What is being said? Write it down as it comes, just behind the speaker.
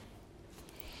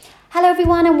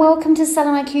everyone, and welcome to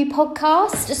Salon IQ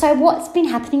podcast. So what's been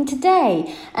happening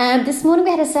today? This morning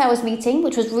we had a sales meeting,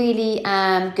 which was really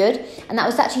good, and that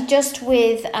was actually just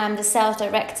with the sales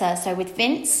director, so with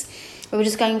Vince. We were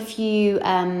just going through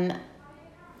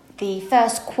the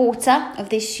first quarter of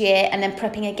this year and then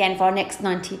prepping again for our next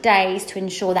 90 days to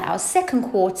ensure that our second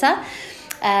quarter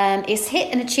is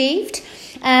hit and achieved.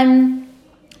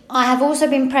 I have also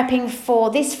been prepping for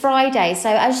this Friday. So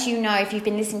as you know, if you've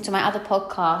been listening to my other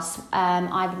podcasts,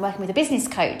 I've been working with a business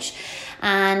coach,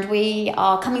 and we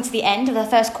are coming to the end of the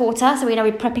first quarter. So we know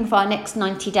we're prepping for our next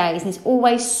 90 days, and there's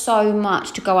always so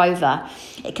much to go over.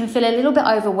 It can feel a little bit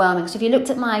overwhelming. So if you looked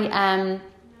at my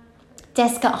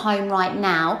desk at home right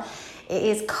now, it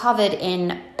is covered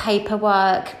in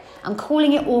paperwork. I'm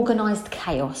calling it organised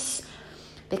chaos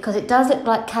because it does look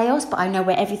like chaos, but I know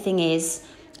where everything is.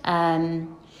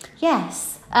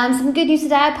 Yes. Some good news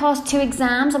today. I passed 2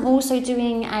 exams. I'm also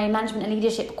doing a management and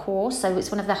leadership course, so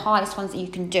it's one of the highest ones that you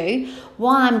can do.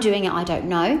 Why I'm doing it, I don't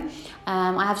know.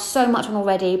 I have so much on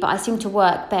already, but I seem to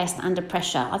work best under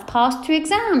pressure. I've passed 2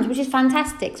 exams, which is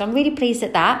fantastic, so I'm really pleased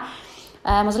at that.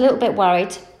 I was a little bit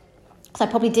worried because I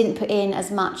probably didn't put in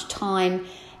as much time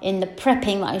in the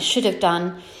prepping that I should have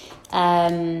done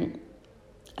a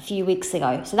few weeks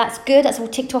ago. So that's good. That's all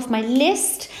ticked off my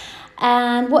list.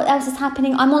 And what else is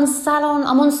happening? I'm on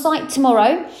site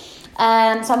tomorrow. So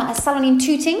I'm at a salon in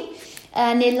Tooting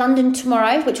near London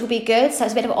tomorrow, which will be good. So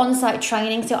it's a bit of on-site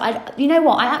training. So you know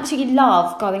what? I absolutely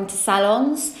love going to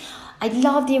salons. I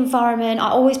love the environment. I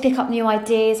always pick up new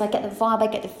ideas. I get the vibe.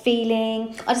 I get the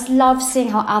feeling. I just love seeing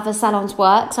how other salons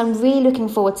work. So I'm really looking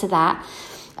forward to that.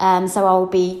 So I'll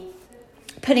be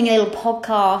putting a little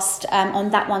podcast on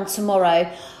that one tomorrow.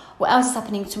 What else is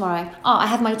happening tomorrow? I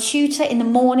have my tutor in the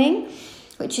morning,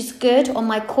 which is good, on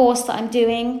my course that I'm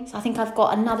doing. So I think I've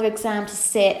got another exam to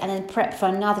sit and then prep for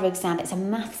another exam. It's a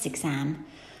maths exam.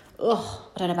 I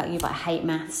don't know about you, but I hate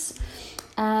maths.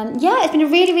 It's been a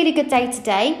really, really good day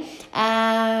today.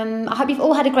 I hope you've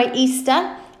all had a great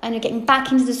Easter and you're getting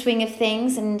back into the swing of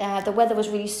things. And the weather was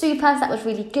really super, so that was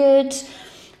really good.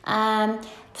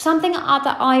 Something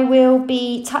that I will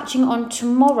be touching on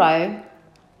tomorrow,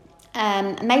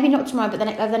 maybe not tomorrow, but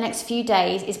over the next few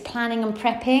days, is planning and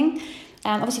prepping.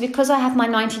 Obviously, because I have my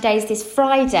 90 days this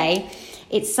Friday,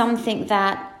 it's something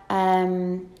that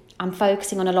I'm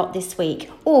focusing on a lot this week.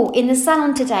 In the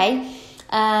salon today,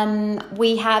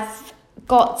 we have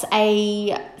got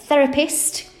a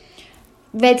therapist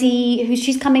ready,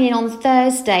 she's coming in on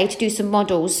Thursday to do some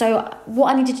models. So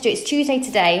what I needed to do, it's Tuesday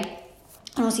today,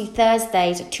 and obviously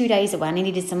Thursday's 2 days away, and I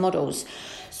needed some models.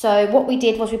 So what we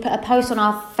did was we put a post on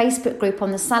our Facebook group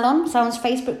on the salon's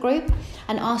Facebook group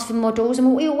and asked for models. And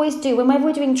what we always do, whenever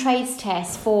we're doing trades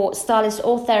tests for stylists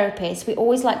or therapists, we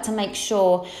always like to make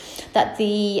sure that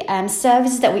the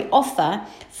services that we offer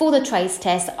for the trades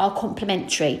test are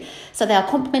complimentary. So they are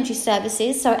complimentary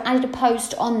services. So I added a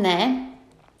post on there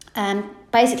and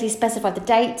basically specified the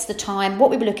dates, the time,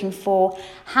 what we were looking for,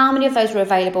 how many of those were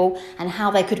available, and how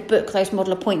they could book those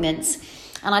model appointments.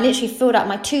 And I literally filled out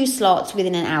my 2 slots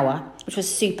within an hour, which was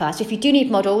super. So if you do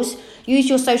need models, use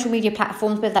your social media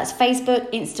platforms, whether that's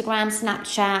Facebook, Instagram,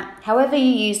 Snapchat, however you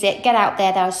use it, get out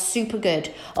there. They are super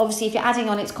good. Obviously, if you're adding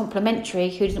on it's complimentary,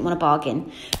 who doesn't want to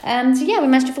bargain? We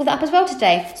managed to fill that up as well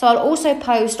today. So I'll also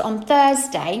post on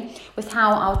Thursday with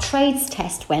how our trades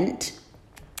test went.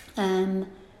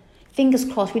 Fingers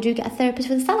crossed we do get a therapist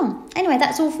for the salon. Anyway,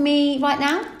 that's all for me right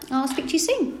now. I'll speak to you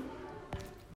soon.